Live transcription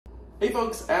Hey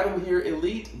folks, Adam here,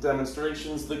 Elite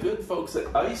Demonstrations. The good folks at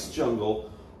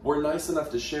IceJungle were nice enough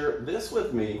to share this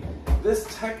with me. This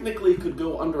technically could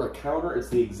go under a counter. It's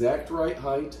the exact right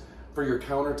height for your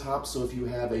countertop. So if you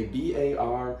have a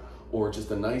BAR or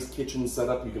just a nice kitchen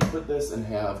setup, you can put this and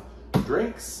have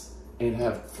drinks and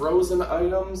have frozen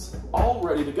items all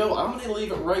ready to go. I'm gonna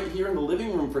leave it right here in the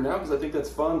living room for now because I think that's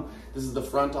fun. This is the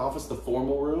front office, the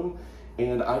formal room,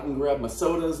 and I can grab my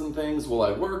sodas and things while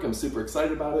I work. I'm super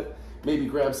excited about it. Maybe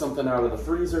grab something out of the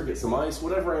freezer, get some ice,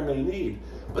 whatever I may need.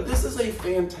 But this is a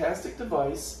fantastic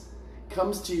device.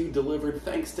 Comes to you delivered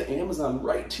thanks to Amazon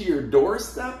right to your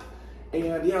doorstep.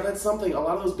 And yeah, that's something, a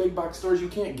lot of those big box stores, you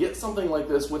can't get something like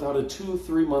this without a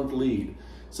 2-3 month lead.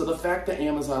 So the fact that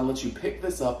Amazon lets you pick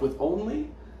this up with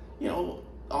only,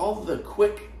 all the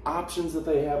quick options that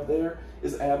they have there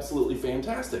is absolutely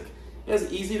fantastic. It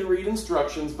has easy to read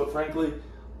instructions, but frankly,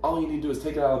 all you need to do is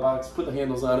take it out of the box, put the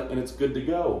handles on it, and it's good to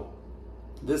go.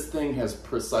 This thing has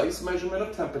precise measurement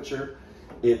of temperature.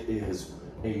 It is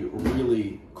a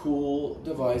really cool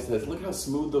device. Look how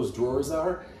smooth those drawers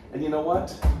are. And you know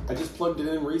what? I just plugged it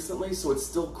in recently, so it's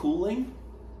still cooling.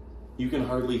 You can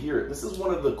hardly hear it. This is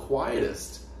one of the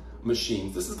quietest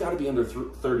machines. This has got to be under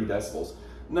 30 decibels.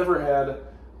 Never had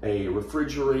a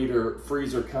refrigerator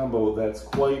freezer combo that's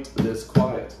quite this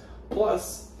quiet.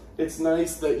 Plus, it's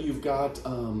nice that you've got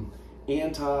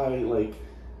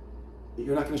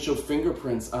you're not going to show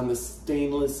fingerprints on the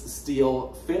stainless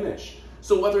steel finish.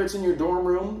 So whether it's in your dorm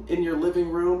room, in your living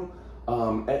room,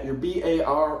 at your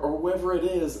BAR, or wherever it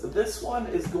is, this one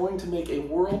is going to make a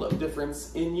world of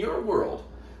difference in your world.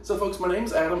 So folks, my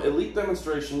name's Adam, Elite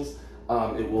Demonstrations.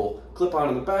 It will clip on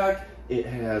in the back. It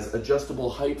has adjustable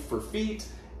height for feet,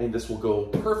 and this will go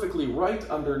perfectly right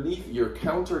underneath your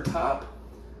countertop.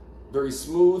 Very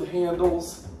smooth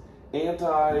handles,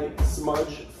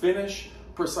 anti-smudge finish,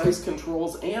 precise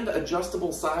controls, and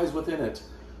adjustable size within it.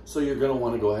 So you're gonna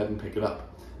wanna go ahead and pick it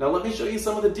up. Now let me show you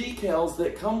some of the decals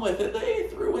that come with it. They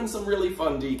threw in some really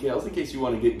fun decals in case you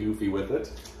wanna get goofy with it.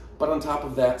 But on top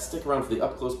of that, stick around for the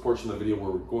up close portion of the video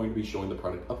where we're going to be showing the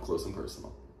product up close and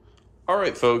personal. All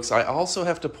right, folks, I also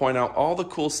have to point out all the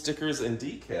cool stickers and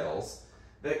decals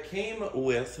that came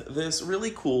with this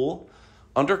really cool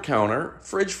under-counter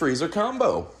fridge freezer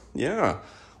combo. Yeah.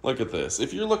 Look at this.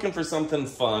 If you're looking for something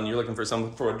fun, you're looking for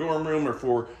something for a dorm room or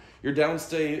for your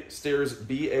downstairs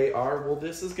BAR, well,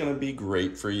 this is going to be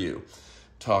great for you.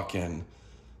 Talking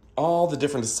all the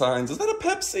different designs. Is that a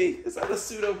Pepsi? Is that a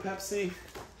pseudo Pepsi?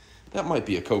 That might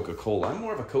be a Coca-Cola. I'm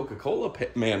more of a Coca-Cola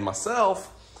man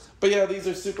myself. But yeah, these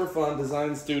are super fun.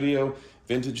 Design studio,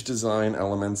 vintage design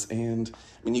elements. And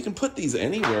I mean, you can put these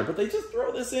anywhere, but they just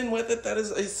throw this in with it. That is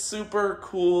a super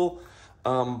cool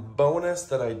bonus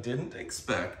that I didn't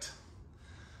expect.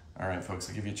 All right, folks,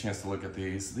 I'll give you a chance to look at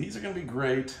these. These are gonna be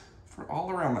great for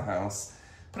all around the house.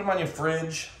 Put them on your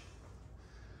fridge,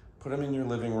 put them in your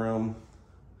living room,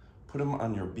 put them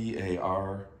on your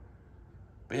BAR.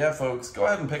 But yeah, folks, go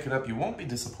ahead and pick it up. You won't be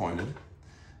disappointed.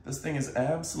 This thing is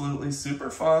absolutely super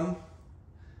fun,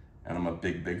 and I'm a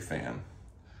big, big fan.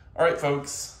 All right,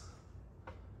 folks.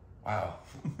 Wow,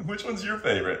 which one's your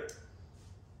favorite?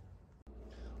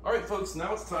 All right, folks,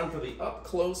 now it's time for the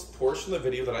up-close portion of the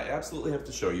video that I absolutely have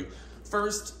to show you.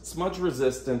 First, smudge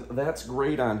resistant, that's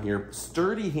great on here.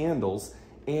 Sturdy handles,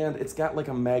 and it's got like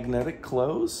a magnetic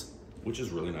close, which is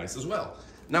really nice as well.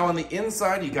 Now on the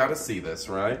inside, you gotta see this,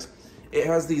 right? It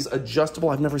has these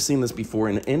adjustable, I've never seen this before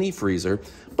in any freezer,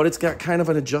 but it's got kind of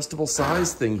an adjustable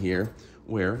size thing here,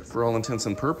 where, for all intents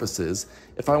and purposes,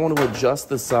 if I want to adjust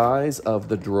the size of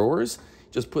the drawers,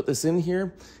 just put this in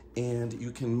here, and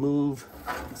you can move,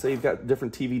 say you've got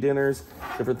different TV dinners,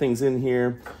 different things in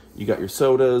here, you got your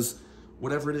sodas,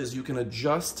 whatever it is, you can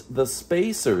adjust the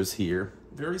spacers here.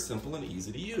 Very simple and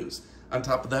easy to use. On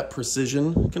top of that,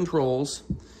 precision controls.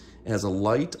 It has a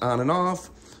light on and off,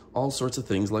 all sorts of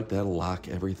things like that, lock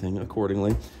everything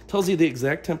accordingly. Tells you the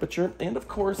exact temperature, and of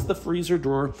course the freezer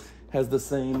drawer has the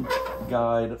same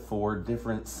guide for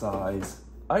different size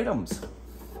items.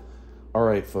 All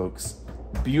right, folks,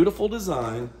 beautiful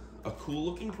design, a cool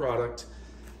looking product,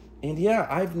 and yeah,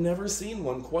 I've never seen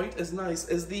one quite as nice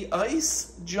as the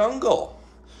IceJungle.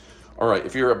 All right,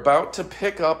 if you're about to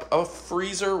pick up a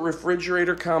freezer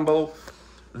refrigerator combo,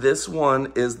 this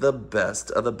one is the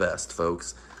best of the best,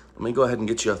 folks. Let me go ahead and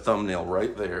get you a thumbnail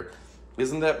right there.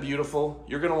 Isn't that beautiful?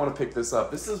 You're gonna wanna pick this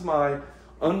up. This is my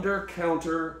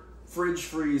under-counter fridge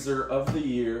freezer of the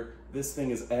year. This thing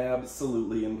is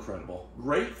absolutely incredible.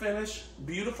 Great finish,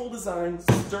 beautiful design,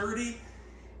 sturdy,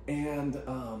 and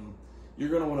you're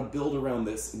gonna wanna build around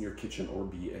this in your kitchen or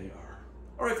BAR.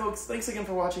 All right, folks, thanks again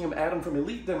for watching. I'm Adam from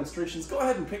Elite Demonstrations. Go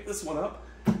ahead and pick this one up.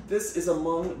 This is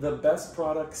among the best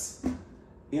products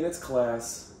in its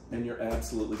class, and you're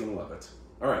absolutely gonna love it.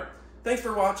 All right, thanks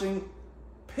for watching.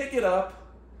 Pick it up,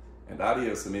 and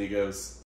adios, amigos.